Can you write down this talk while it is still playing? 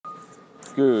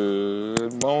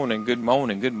Good morning, good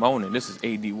morning, good morning. This is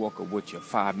A.D. Walker with your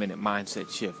 5-minute mindset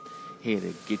shift, here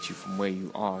to get you from where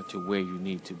you are to where you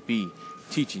need to be,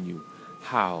 teaching you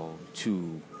how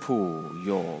to pull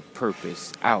your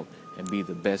purpose out and be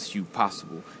the best you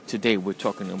possible. Today we're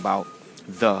talking about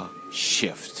the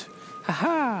shift.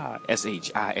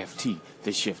 SHIFT,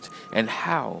 the shift, and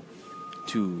how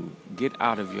to get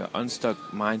out of your unstuck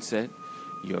mindset,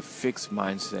 your fixed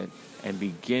mindset, and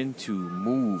begin to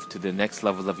move to the next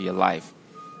level of your life.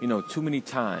 You know, too many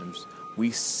times we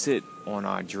sit on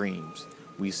our dreams.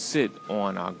 We sit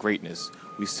on our greatness.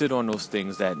 We sit on those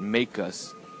things that make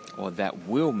us, or that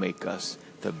will make us,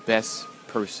 the best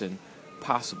person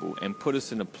possible and put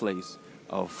us in a place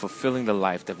of fulfilling the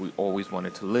life that we always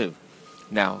wanted to live.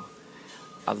 Now,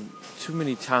 too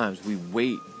many times we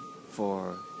wait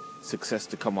for success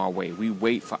to come our way. We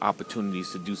wait for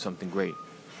opportunities to do something great.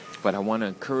 But I want to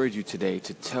encourage you today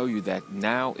to tell you that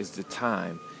now is the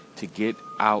time to get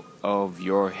out of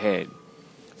your head.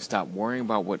 Stop worrying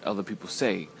about what other people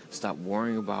say. Stop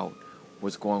worrying about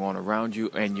what's going on around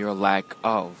you and your lack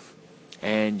of.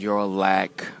 And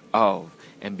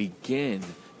begin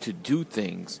to do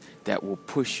things that will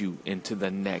push you into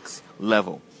the next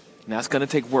level. Now, it's going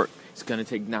to take work. It's going to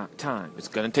take time. It's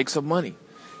going to take some money.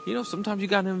 You know, sometimes you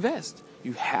got to invest.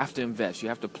 You have to invest. You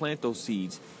have to plant those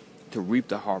seeds to reap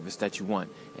the harvest that you want.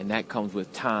 And that comes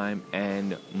with time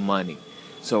and money.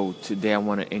 So today I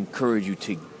want to encourage you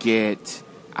to get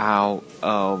out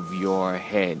of your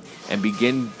head and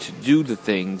begin to do the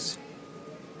things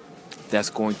that's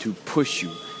going to push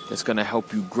you, that's going to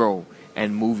help you grow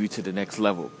and move you to the next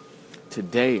level.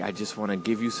 Today I just want to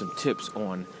give you some tips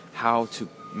on how to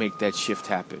make that shift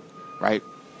happen, right?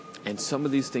 And some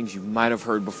of these things you might have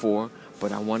heard before,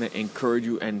 but I want to encourage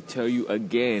you and tell you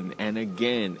again and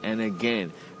again and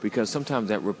again, because sometimes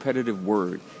that repetitive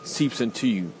word seeps into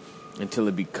you until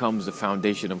it becomes the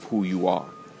foundation of who you are.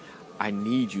 I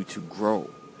need you to grow.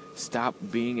 Stop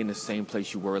being in the same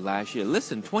place you were last year.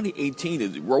 Listen, 2018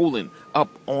 is rolling up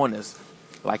on us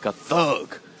like a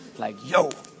thug. Like, yo,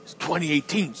 it's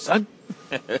 2018, son.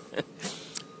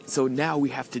 So now we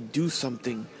have to do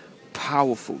something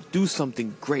powerful, do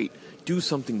something great, do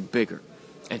something bigger.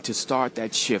 And to start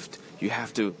that shift, you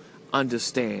have to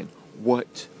understand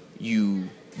what you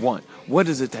want. What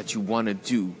is it that you want to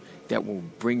do that will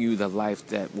bring you the life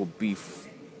that will be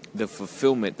the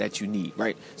fulfillment that you need,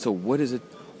 right? So what is it?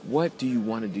 What do you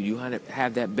want to do? Do you want to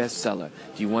have that bestseller?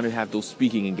 Do you want to have those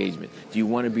speaking engagements? Do you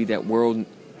want to be that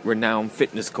world-renowned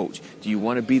fitness coach? Do you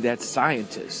want to be that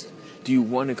scientist? Do you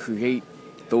want to create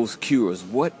those cures?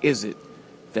 What is it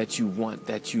that you want,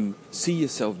 that you see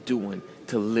yourself doing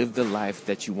to live the life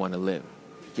that you want to live?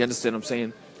 You understand what I'm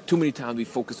saying? Too many times we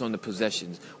focus on the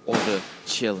possessions or the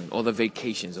chilling or the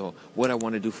vacations or what I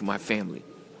want to do for my family.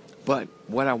 But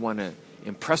what I want to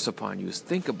impress upon you is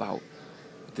think about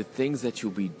the things that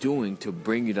you'll be doing to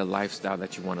bring you the lifestyle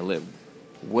that you want to live.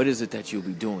 What is it that you'll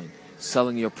be doing?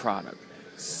 Selling your product,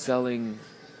 selling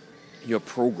your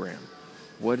program.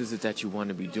 What is it that you want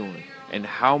to be doing? And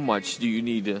how much do you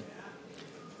need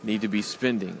to be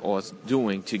spending or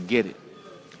doing to get it?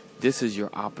 This is your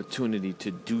opportunity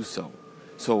to do so.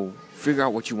 So figure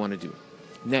out what you want to do.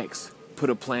 Next,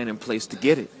 put a plan in place to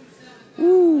get it.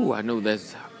 Ooh, I know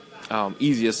that's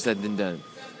easier said than done.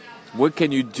 What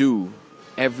can you do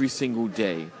every single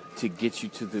day to get you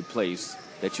to the place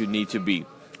that you need to be?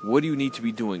 What do you need to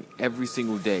be doing every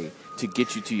single day to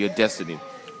get you to your destiny?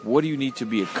 What do you need to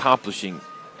be accomplishing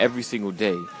every single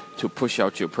day to push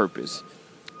out your purpose?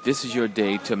 This is your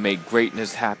day to make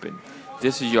greatness happen.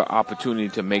 This is your opportunity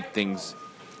to make things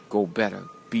go better,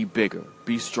 be bigger,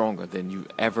 be stronger than you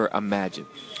ever imagined.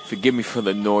 Forgive me for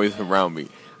the noise around me.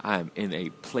 I'm in a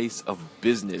place of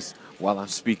business while I'm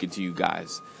speaking to you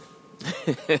guys.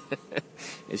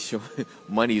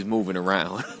 Money's moving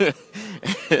around.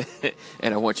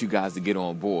 And I want you guys to get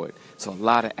on board. So a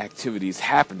lot of activities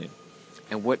happening.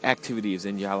 And what activity is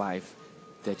in your life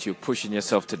that you're pushing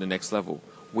yourself to the next level?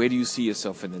 Where do you see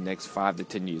yourself in the next 5 to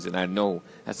 10 years? And I know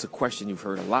that's a question you've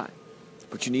heard a lot,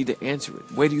 but you need to answer it.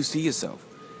 Where do you see yourself?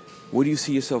 What do you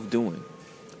see yourself doing?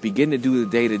 Begin to do the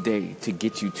day-to-day to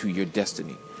get you to your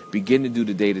destiny. Begin to do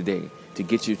the day-to-day to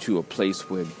get you to a place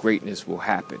where greatness will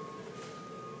happen.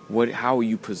 How are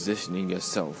you positioning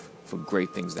yourself for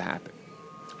great things to happen?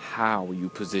 How are you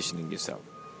positioning yourself?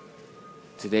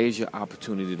 Today is your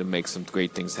opportunity to make some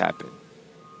great things happen.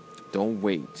 Don't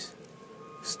wait.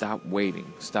 Stop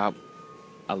waiting. Stop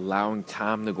allowing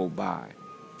time to go by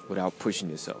without pushing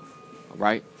yourself. All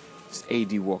right? It's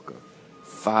A.D. Walker.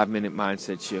 5-minute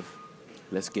mindset shift.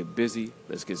 Let's get busy.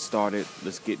 Let's get started.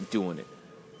 Let's get doing it.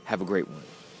 Have a great one.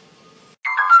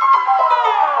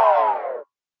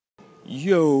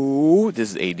 Yo,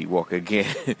 this is AD Walker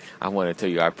again. I want to tell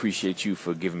you I appreciate you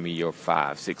for giving me your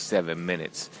 5, 6, 7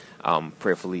 minutes.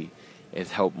 Prayerfully, it's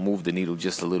helped move the needle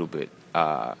just a little bit.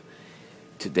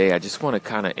 Today, I just want to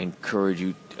kind of encourage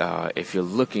you, if you're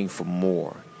looking for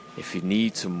more, if you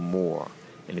need some more,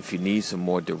 and if you need some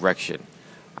more direction,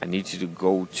 I need you to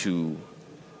go to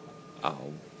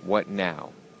What Now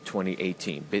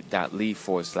 2018,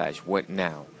 bit.ly/What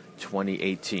Now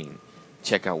 2018.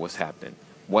 Check out what's happening.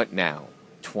 What Now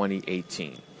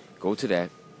 2018. Go to that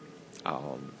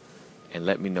and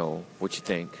let me know what you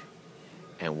think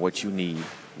and what you need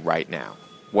right now.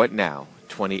 What Now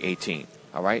 2018.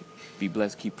 All right? Be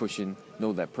blessed. Keep pushing.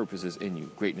 Know that purpose is in you.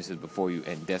 Greatness is before you,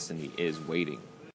 and destiny is waiting.